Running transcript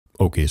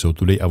Okay, so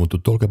today I want to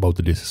talk about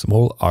this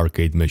small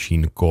arcade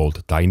machine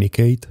called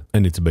TINYCADE,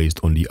 and it's based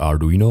on the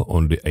Arduino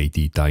on the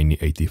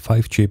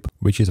ATtiny85 chip,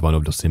 which is one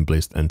of the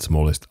simplest and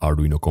smallest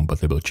Arduino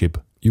compatible chip.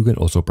 You can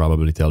also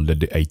probably tell that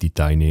the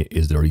ATtiny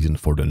is the reason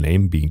for the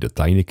name being the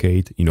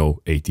TINYCADE, you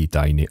know,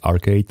 ATtiny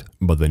arcade,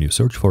 but when you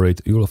search for it,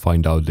 you will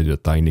find out that the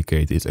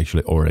TINYCADE is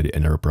actually already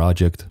another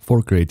project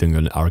for creating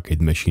an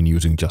arcade machine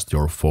using just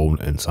your phone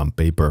and some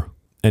paper.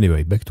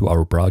 Anyway, back to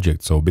our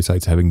project. So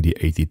besides having the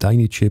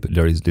ATtiny chip,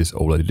 there is this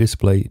OLED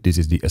display. This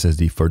is the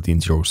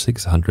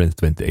SSD1306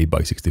 128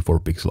 by 64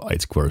 pixel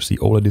I2C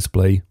OLED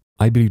display.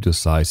 I believe the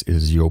size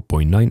is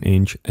 0.9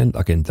 inch, and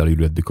I can tell you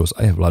that because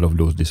I have a lot of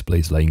those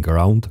displays laying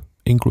around,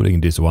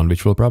 including this one,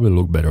 which will probably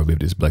look better with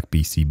this black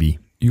PCB.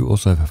 You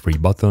also have 3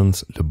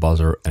 buttons, the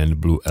buzzer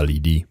and blue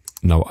LED.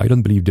 Now, I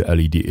don't believe the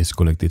LED is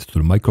connected to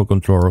the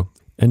microcontroller,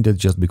 and that's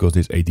just because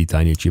this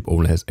ATtiny chip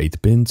only has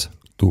 8 pins.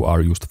 2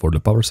 are used for the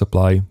power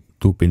supply.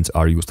 2 pins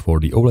are used for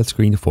the OLED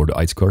screen for the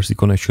I2C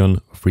connection,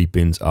 3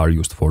 pins are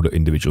used for the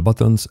individual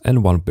buttons,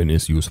 and 1 pin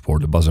is used for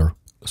the buzzer.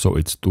 So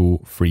it's 2,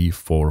 3,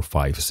 4,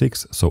 5,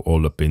 6, so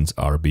all the pins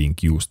are being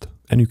used.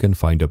 And you can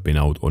find the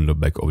pinout on the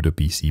back of the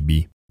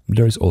PCB.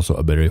 There is also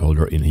a battery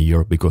holder in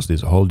here because this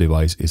whole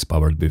device is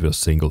powered with a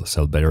single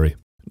cell battery.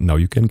 Now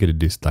you can get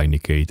this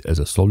TINYCADE as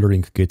a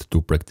soldering kit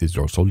to practice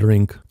your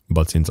soldering,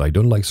 but since I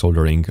don't like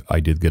soldering, I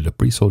did get a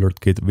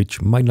pre-soldered kit,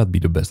 which might not be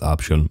the best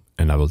option,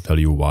 and I will tell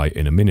you why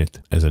in a minute.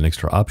 As an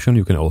extra option,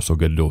 you can also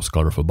get those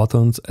colorful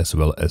buttons as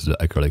well as the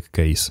acrylic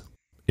case.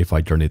 If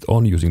I turn it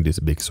on using this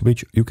big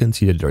switch, you can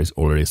see that there is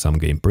already some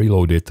game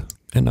preloaded,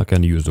 and I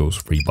can use those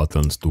 3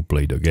 buttons to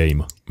play the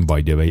game.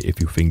 By the way,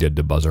 if you think that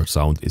the buzzer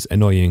sound is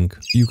annoying,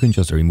 you can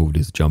just remove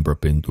this jumper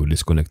pin to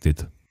disconnect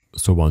it.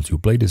 So once you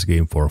play this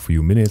game for a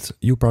few minutes,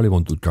 you probably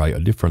want to try a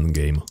different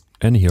game.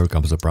 And here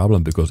comes the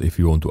problem, because if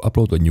you want to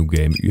upload a new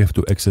game, you have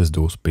to access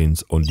those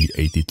pins on the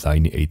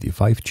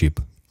ATtiny85 chip.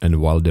 And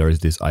while there is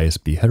this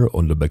ISP header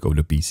on the back of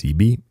the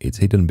PCB, it's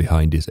hidden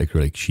behind this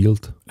acrylic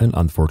shield, and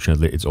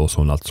unfortunately it's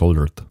also not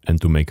soldered.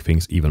 And to make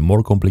things even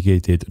more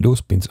complicated,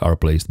 those pins are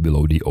placed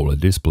below the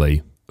OLED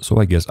display. So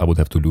I guess I would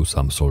have to do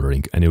some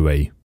soldering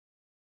anyway.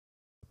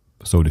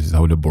 So this is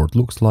how the board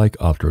looks like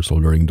after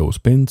soldering those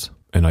pins.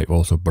 And I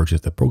also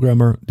purchased a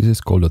programmer. This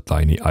is called the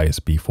Tiny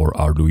ISP for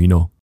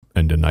Arduino.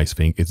 And the nice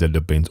thing is that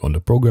the pins on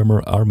the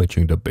programmer are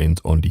matching the pins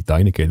on the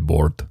TINYCADE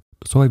board.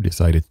 So I've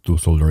decided to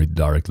solder it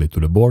directly to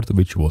the board,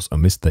 which was a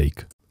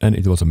mistake. And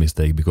it was a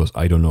mistake because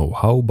I don't know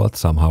how, but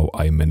somehow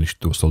I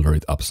managed to solder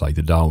it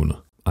upside down.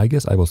 I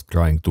guess I was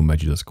trying to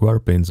match the square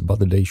pins,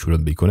 but they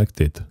shouldn't be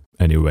connected.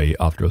 Anyway,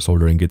 after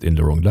soldering it in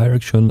the wrong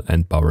direction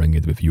and powering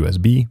it with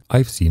USB,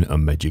 I've seen a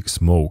magic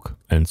smoke.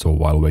 And so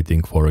while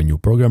waiting for a new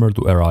programmer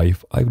to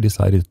arrive, I've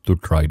decided to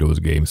try those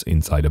games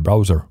inside a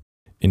browser.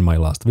 In my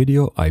last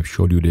video, I've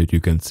showed you that you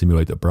can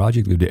simulate a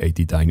project with the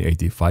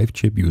ATtiny85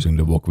 chip using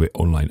the Walkway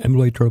Online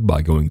emulator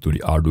by going to the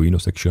Arduino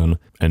section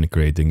and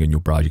creating a new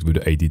project with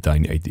the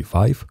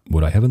ATtiny85,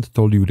 but I haven't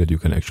told you that you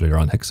can actually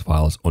run hex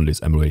files on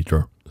this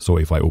emulator. So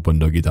if I open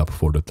the GitHub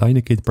for the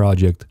TINYCADE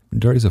project,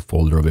 there is a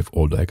folder with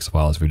all the hex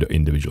files with the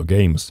individual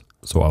games.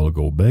 So I'll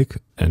go back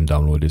and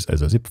download this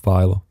as a zip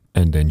file,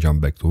 and then jump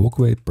back to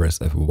Walkway, press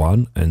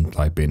F1 and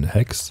type in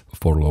hex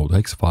for load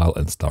hex file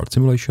and start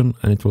simulation,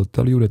 and it will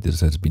tell you that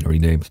this has been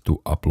renamed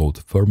to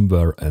upload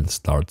firmware and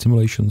start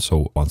simulation.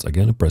 So once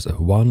again, press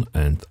F1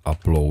 and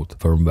upload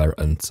firmware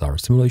and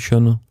start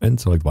simulation, and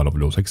select one of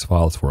those hex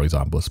files, for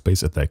example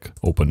Space Attack.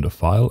 Open the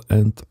file,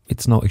 and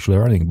it's now actually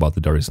running,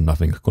 but there is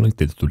nothing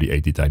connected to the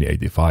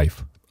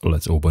ATtiny85.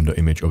 Let's open the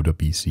image of the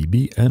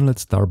PCB and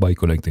let's start by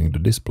connecting the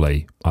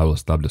display. I will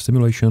stop the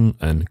simulation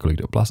and click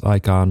the plus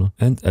icon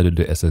and add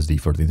the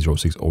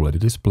SSD1306 OLED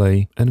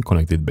display and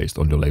connect it based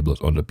on the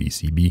labels on the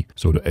PCB.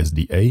 So the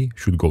SDA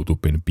should go to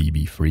pin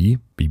PB3.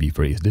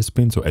 PB3 is this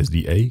pin, so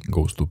SDA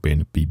goes to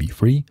pin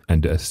PB3,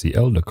 and the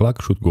SCL, the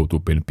clock, should go to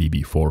pin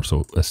PB4,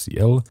 so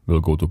SCL will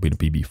go to pin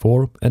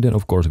PB4, and then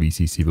of course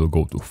VCC will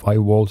go to 5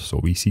 volts,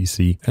 so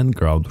VCC, and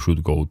ground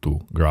should go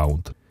to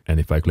ground. And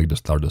if I click the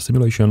start the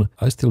simulation,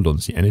 I still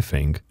don't see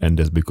anything, and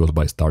that's because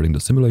by starting the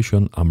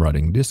simulation I'm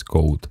running this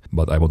code,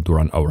 but I want to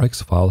run our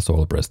hex file, so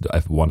I'll press the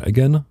F1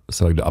 again,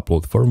 select the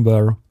upload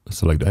firmware,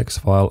 select the hex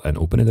file and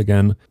open it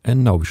again,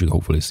 and now we should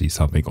hopefully see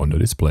something on the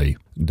display.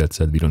 That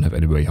said, we don't have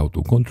any way how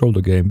to control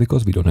the game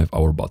because we don't have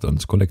our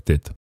buttons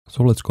connected.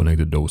 So let's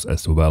connect those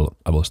as well.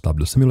 I will stop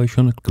the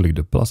simulation, click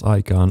the plus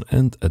icon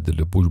and add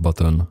the push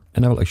button,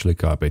 and I will actually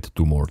copy it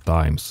 2 more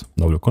times.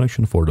 Now the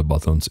connection for the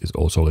buttons is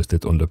also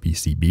listed on the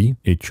PCB.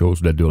 It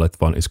shows that the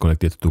left one is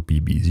connected to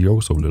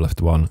PB0, so the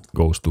left one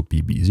goes to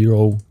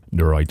PB0,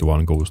 The right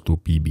one goes to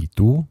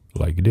PB2,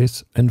 like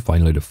this, and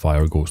finally the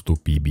fire goes to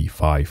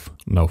PB5.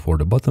 Now for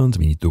the buttons,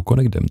 we need to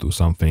connect them to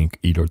something,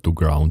 either to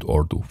ground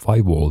or to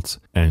 5 volts,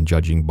 and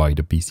judging by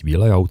the PCB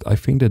layout, I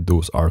think that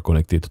those are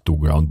connected to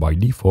ground by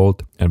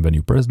default, and when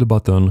you press the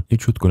button,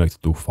 it should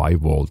connect to 5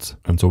 volts.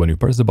 And so when you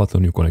press the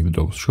button, you connect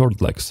those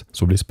short legs.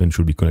 So this pin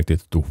should be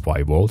connected to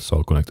 5 volts, so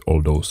I'll connect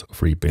all those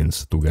 3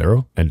 pins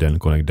together, and then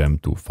connect them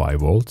to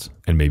 5 volts,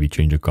 and maybe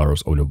change the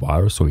colors of the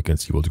wires so we can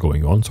see what's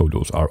going on. So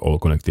those are all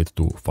connected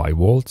to 5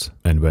 volts,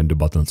 and when the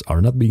buttons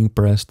are not being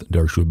pressed,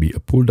 there should be a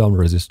pull down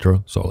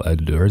resistor, so I'll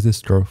add the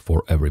resistor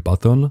for every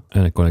button,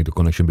 and I connect the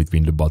connection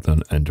between the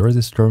button and the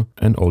resistor,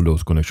 and all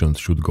those connections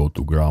should go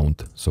to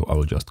ground. So I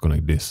will just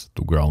connect this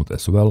to ground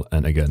as well,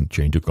 and again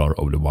change the color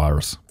of the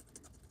wires.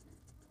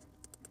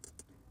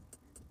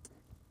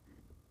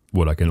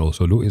 What I can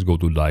also do is go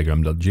to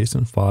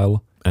diagram.json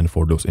file, and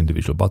for those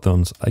individual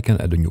buttons, I can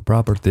add a new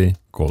property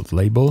called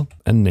label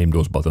and name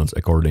those buttons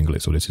accordingly.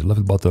 So this is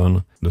left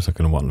button, the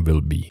second one will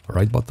be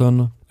right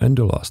button, and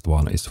the last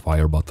one is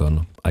fire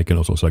button. I can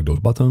also select those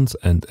buttons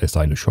and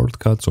assign a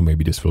shortcut. So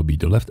maybe this will be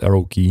the left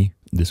arrow key,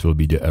 this will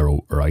be the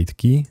arrow right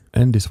key,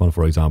 and this one,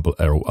 for example,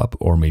 arrow up,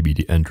 or maybe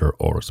the enter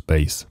or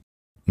space.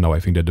 Now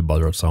I think that the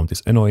buzzer sound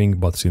is annoying,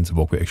 but since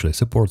Vocwe actually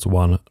supports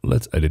one,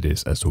 let's edit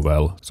this as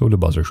well. So the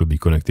buzzer should be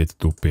connected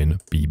to pin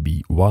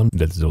PB1,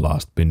 that's the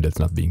last pin that's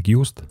not being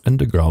used, and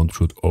the ground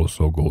should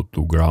also go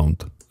to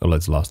ground.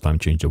 Let's last time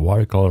change the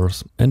wire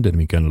colors, and then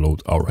we can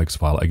load our hex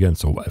file again.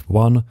 So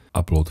F1,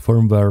 upload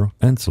firmware,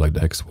 and select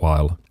the hex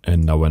file.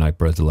 And now when I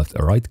press the left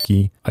or right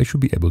key, I should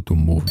be able to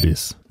move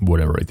this,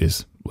 whatever it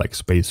is, like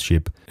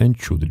spaceship, and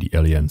shoot the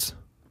aliens.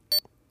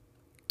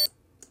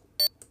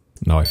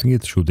 Now I think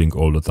it's shooting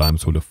all the time,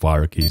 so the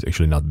fire key is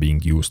actually not being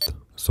used.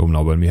 So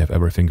now when we have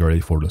everything ready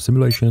for the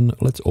simulation,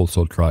 let's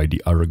also try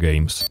the other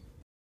games.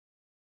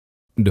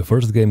 The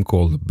first game,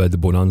 called Bad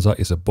Bonanza,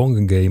 is a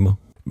Pong game.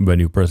 When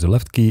you press the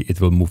left key,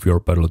 it will move your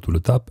pedal to the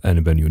top,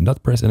 and when you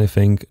not press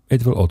anything,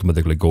 it will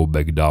automatically go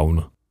back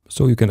down.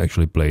 So you can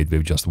actually play it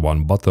with just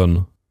one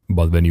button.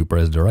 But when you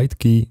press the right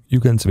key, you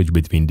can switch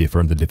between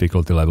different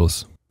difficulty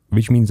levels,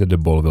 which means that the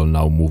ball will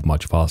now move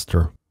much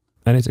faster.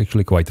 And it's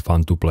actually quite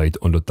fun to play it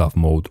on the tough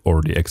mode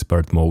or the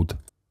expert mode.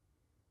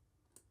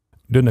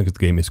 The next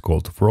game is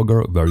called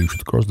Frogger, where you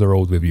should cross the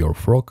road with your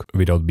frog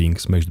without being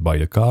smashed by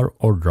the car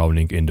or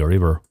drowning in the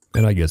river.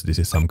 And I guess this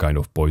is some kind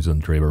of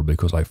poisoned river,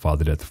 because I thought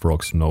that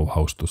frogs know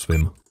how to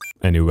swim.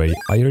 Anyway,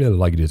 I really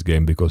like this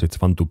game because it's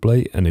fun to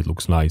play and it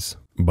looks nice.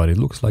 But it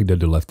looks like that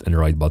the left and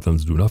right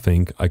buttons do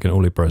nothing. I can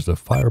only press the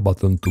fire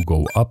button to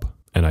go up,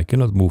 and I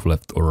cannot move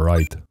left or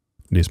right.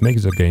 This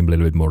makes the game a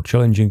little bit more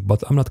challenging,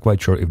 but I'm not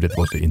quite sure if that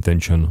was the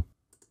intention.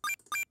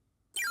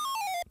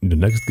 The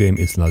next game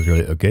is not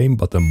really a game,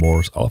 but a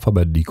Morse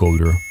alphabet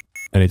decoder.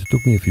 And it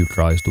took me a few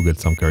tries to get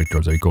some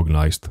characters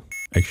recognized.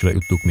 Actually,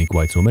 it took me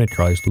quite so many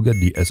tries to get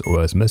the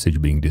SOS message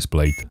being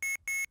displayed.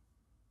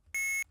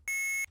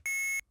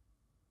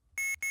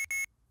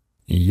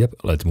 Yep,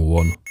 let's move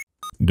on.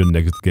 The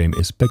next game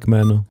is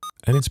Pac-Man,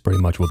 and it's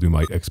pretty much what we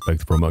might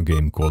expect from a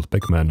game called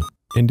Pac-Man.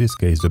 In this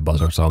case, the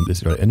buzzer sound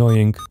is really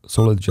annoying,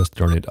 so let's just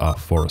turn it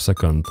off for a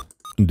second.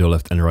 The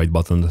left and right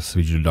buttons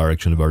switch the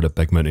direction where the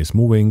Pac-Man is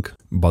moving,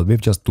 but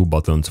with just 2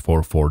 buttons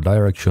for 4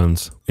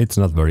 directions, it's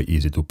not very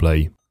easy to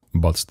play.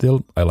 But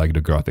still, I like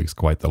the graphics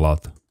quite a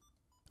lot.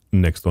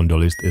 Next on the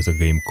list is a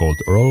game called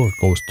Roller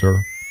Coaster,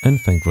 and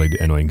thankfully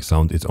the annoying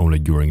sound is only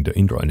during the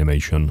intro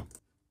animation.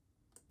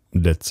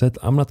 That said,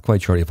 I'm not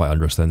quite sure if I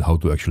understand how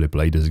to actually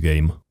play this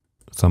game.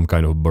 Some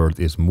kind of bird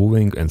is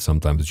moving and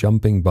sometimes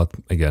jumping, but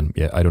again,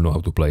 yeah, I don't know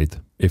how to play it.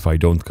 If I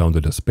don't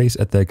count the space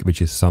attack,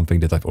 which is something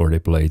that I've already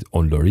played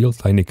on the real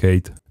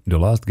TINYCADE, the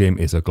last game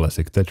is a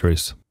classic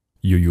Tetris.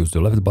 You use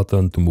the left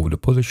button to move the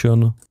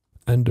position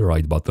and the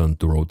right button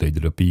to rotate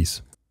the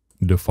piece.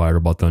 The fire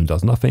button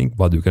does nothing,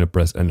 but you can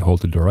press and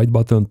hold the right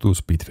button to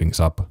speed things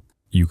up.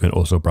 You can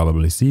also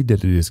probably see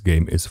that this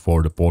game is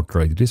for the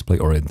portrait display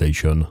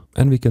orientation,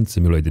 and we can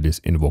simulate this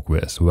in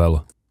Vocwe as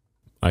well.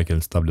 I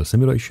can stop the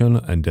simulation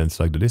and then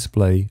select the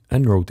display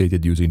and rotate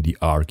it using the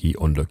R key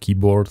on the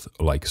keyboard,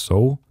 like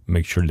so.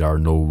 Make sure there are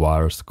no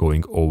wires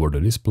going over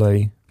the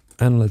display,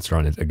 and let's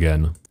run it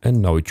again.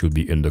 And now it should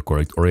be in the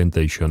correct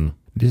orientation.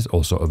 This is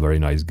also a very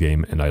nice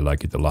game and I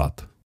like it a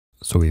lot.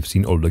 So we've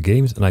seen all the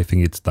games, and I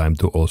think it's time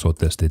to also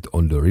test it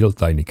on the real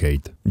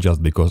TINYCADE,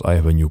 just because I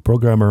have a new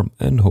programmer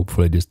and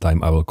hopefully this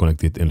time I will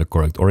connect it in the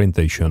correct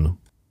orientation.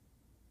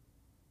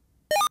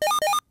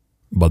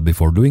 But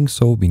before doing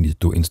so, we need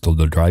to install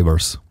the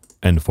drivers.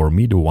 And for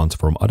me, the ones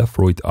from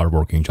Adafruit are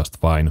working just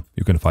fine.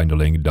 You can find the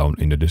link down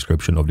in the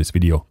description of this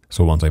video.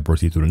 So once I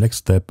proceed to the next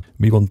step,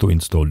 we want to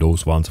install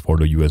those ones for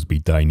the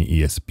USB Tiny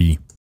ESP.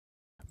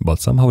 But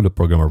somehow the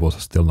programmer was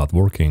still not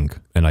working,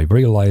 and I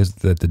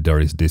realized that there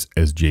is this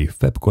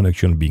SJ-FEP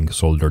connection being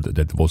soldered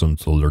that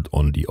wasn't soldered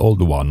on the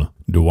old one,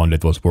 the one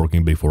that was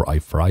working before I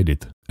fried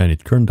it. And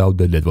it turned out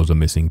that that was a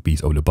missing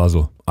piece of the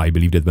puzzle. I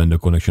believe that when the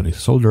connection is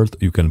soldered,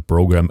 you can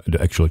program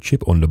the actual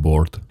chip on the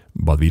board.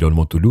 But we don't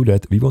want to do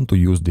that, we want to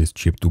use this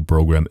chip to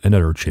program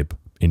another chip,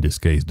 in this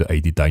case the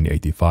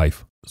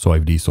ATtiny85. So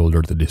I've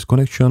desoldered this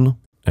connection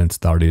and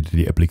started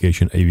the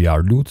application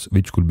AVRDudes,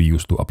 which could be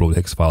used to upload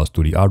hex files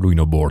to the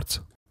Arduino boards.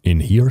 In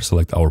here,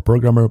 select our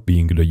programmer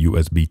being the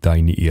USB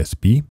Tiny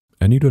ESP,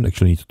 and you don't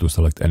actually need to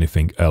select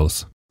anything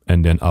else.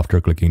 And then after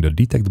clicking the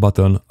detect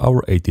button,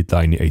 our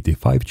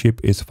ATtiny85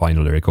 chip is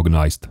finally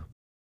recognized.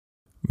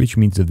 Which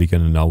means that we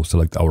can now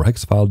select our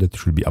hex file that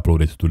should be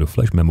uploaded to the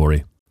flash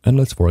memory. And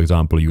let's for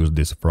example use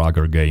this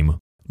Frogger game.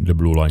 The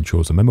blue line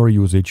shows a memory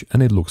usage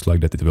and it looks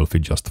like that it will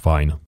fit just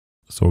fine.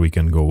 So we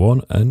can go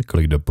on and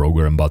click the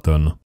program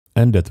button.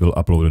 And that will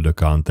upload the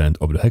content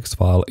of the hex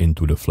file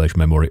into the flash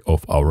memory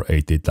of our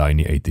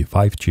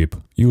ATtiny85 chip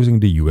using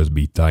the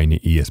USB Tiny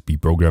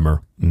ESP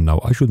programmer. Now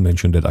I should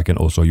mention that I can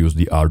also use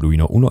the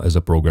Arduino UNO as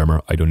a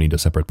programmer. I don't need a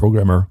separate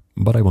programmer,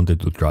 but I wanted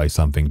to try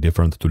something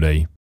different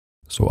today.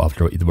 So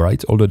after it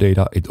writes all the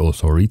data, it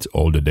also reads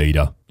all the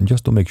data,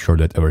 just to make sure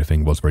that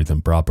everything was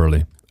written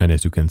properly. And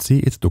as you can see,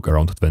 it took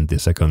around 20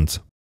 seconds.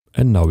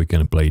 And now we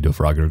can play the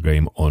Frogger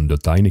game on the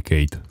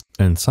TINYCADE.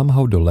 And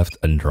somehow the left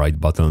and right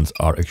buttons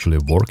are actually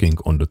working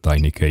on the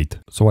TINYCADE.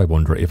 So I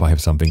wonder if I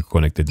have something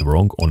connected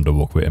wrong on the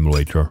walkway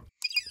emulator.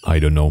 I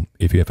don't know.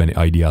 If you have any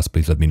ideas,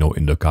 please let me know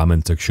in the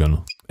comment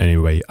section.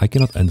 Anyway, I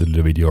cannot end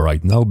the video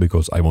right now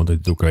because I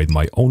wanted to create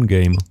my own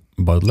game,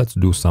 but let's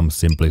do some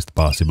simplest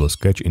possible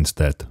sketch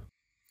instead.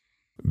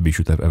 We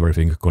should have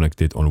everything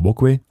connected on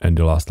walkway, and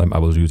the last time I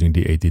was using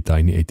the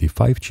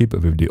ATtiny85 chip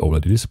with the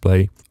OLED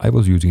display, I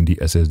was using the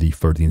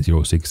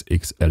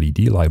SSD1306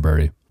 OLED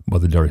library.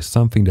 But there is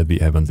something that we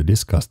haven't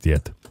discussed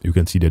yet. You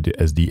can see that the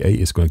SDA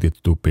is connected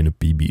to pin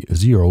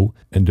PB0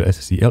 and the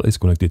SCL is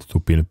connected to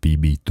pin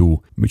PB2,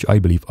 which I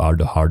believe are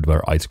the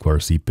hardware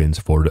I2C pins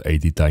for the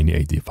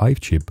ATtiny85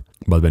 chip.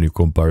 But when you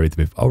compare it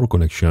with our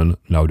connection,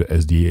 now the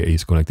SDA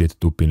is connected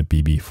to pin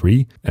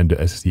PB3 and the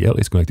SCL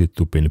is connected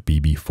to pin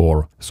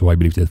PB4. So I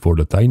believe that for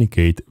the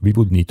TINYCADE we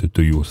would need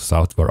to use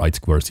software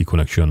I2C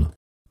connection.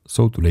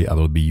 So today I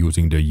will be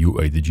using the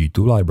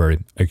U8G2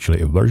 library,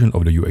 actually a version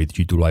of the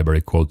U8G2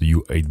 library called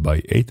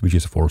U8x8, which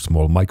is for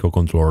small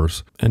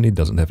microcontrollers, and it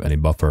doesn't have any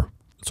buffer.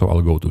 So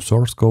I'll go to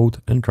source code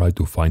and try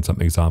to find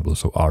some examples.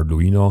 So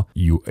Arduino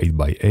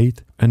U8x8,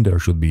 and there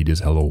should be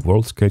this hello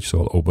world sketch.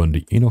 So I'll open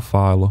the INO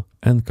file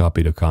and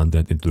copy the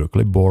content into the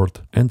clipboard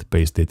and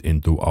paste it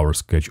into our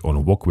sketch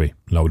on walkway.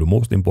 Now the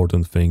most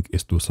important thing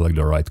is to select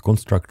the right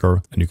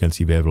constructor, and you can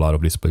see we have a lot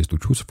of displays to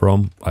choose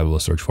from. I will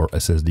search for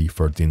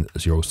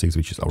SSD1306,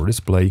 which is our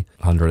display,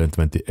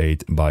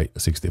 128 by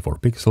 64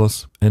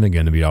 pixels. And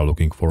again, we are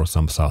looking for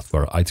some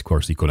software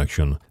I2C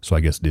connection. So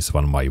I guess this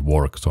one might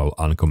work. So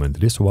I'll uncomment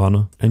this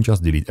one and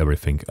just delete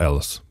everything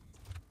else.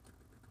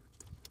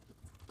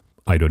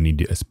 I don't need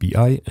the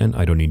SPI and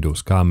I don't need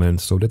those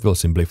comments, so that will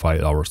simplify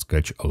our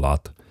sketch a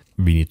lot.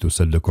 We need to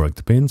set the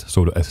correct pins,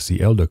 so the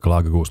SCL, the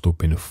clock goes to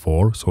pin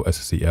 4, so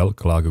SCL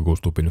clock goes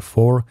to pin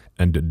 4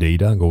 and the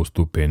data goes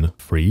to pin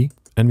 3.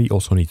 And we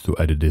also need to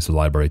add this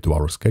library to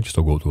our sketch,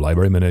 so go to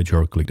Library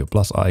Manager, click the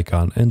plus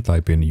icon and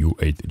type in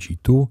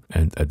U8G2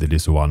 and add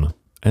this one.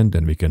 And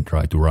then we can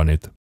try to run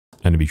it.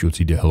 And we should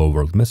see the hello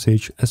world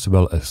message as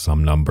well as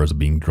some numbers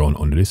being drawn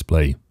on the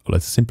display.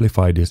 Let's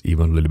simplify this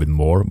even a little bit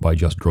more by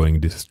just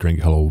drawing this string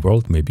hello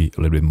world, maybe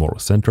a little bit more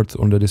centered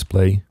on the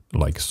display,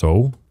 like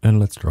so.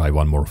 And let's try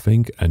one more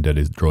thing, and that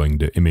is drawing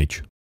the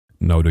image.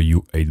 Now the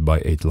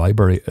U8x8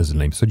 library, as the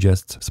name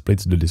suggests,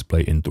 splits the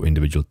display into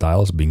individual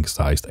tiles being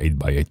sized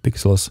 8x8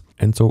 pixels,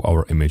 and so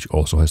our image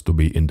also has to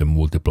be in the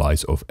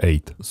multiplies of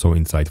 8. So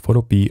inside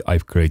Photopea,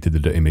 I've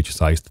created the image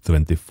sized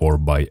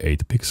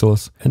 24x8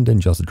 pixels, and then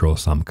just draw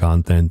some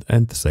content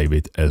and save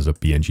it as a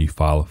PNG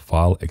file,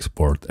 file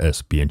export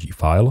as PNG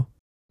file.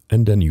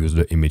 And then use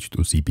the image to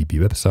CPP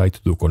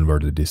website to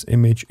convert this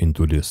image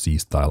into the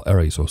C-style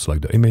array. So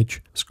select the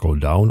image, scroll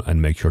down and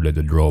make sure that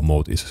the draw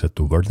mode is set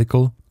to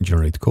vertical,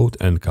 generate code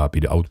and copy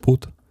the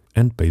output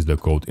and paste the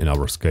code in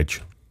our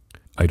sketch.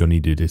 I don't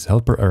need this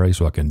helper array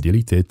so I can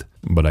delete it,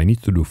 but I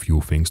need to do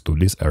few things to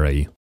this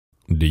array.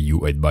 The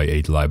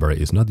U8x8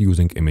 library is not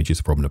using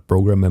images from the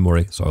program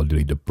memory, so I'll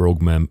delete the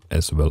program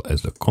as well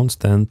as the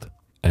constant.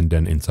 And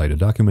then inside the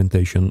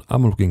documentation,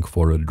 I'm looking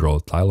for a draw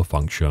tile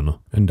function.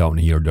 And down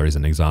here there is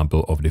an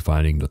example of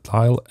defining the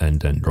tile and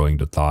then drawing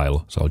the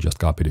tile. So I'll just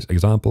copy this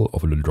example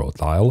of the draw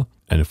tile.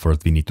 And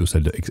first we need to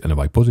set the X and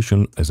Y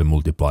position as a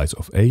multiplies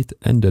of 8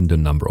 and then the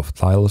number of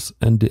tiles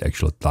and the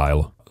actual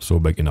tile. So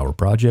back in our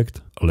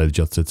project, let's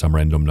just set some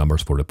random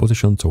numbers for the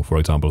position. So for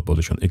example,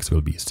 position X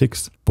will be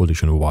 6,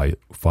 position Y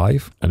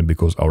 5. And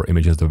because our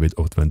image has the width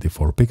of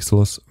 24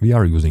 pixels, we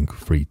are using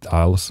 3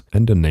 tiles.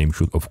 And the name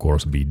should of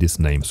course be this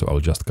name. So I'll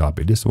just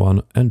copy this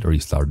one and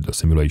restart the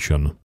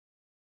simulation.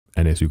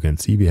 And as you can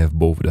see, we have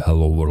both the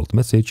hello world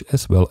message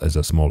as well as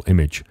a small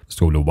image.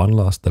 So the one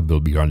last step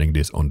will be running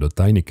this on the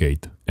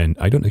TINYCADE. And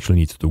I don't actually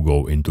need to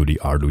go into the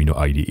Arduino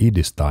IDE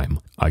this time.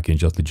 I can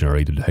just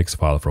generate the hex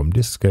file from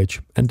this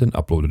sketch and then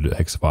upload the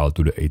hex file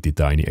to the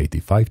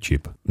ATtiny85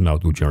 chip. Now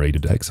to generate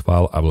the hex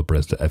file, I will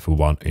press the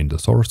F1 in the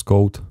source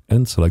code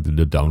and select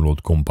the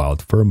download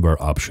compiled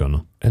firmware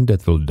option. And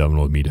that will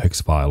download me the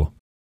hex file.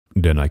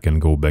 Then I can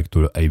go back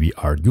to the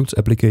AVRDudes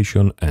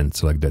application and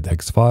select that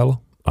hex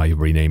file. I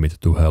rename it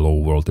to hello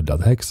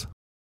world.hex.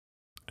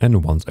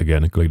 And once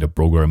again click the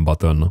program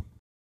button.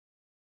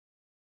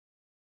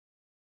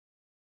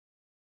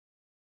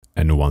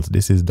 And once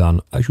this is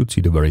done, I should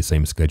see the very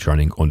same sketch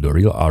running on the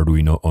real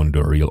Arduino on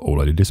the real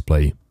OLED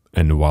display.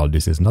 And while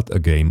this is not a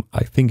game,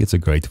 I think it's a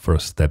great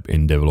first step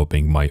in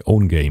developing my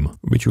own game,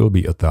 which will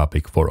be a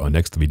topic for a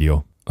next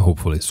video,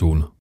 hopefully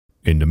soon.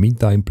 In the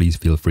meantime, please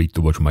feel free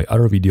to watch my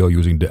other video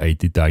using the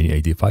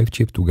ATtiny85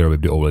 chip together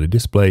with the OLED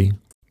display.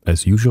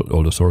 As usual,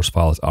 all the source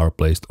files are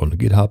placed on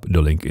GitHub,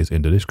 the link is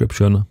in the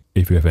description.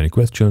 If you have any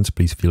questions,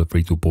 please feel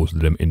free to post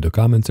them in the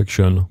comment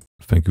section.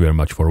 Thank you very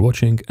much for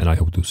watching and I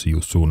hope to see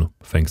you soon.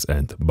 Thanks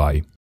and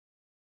bye.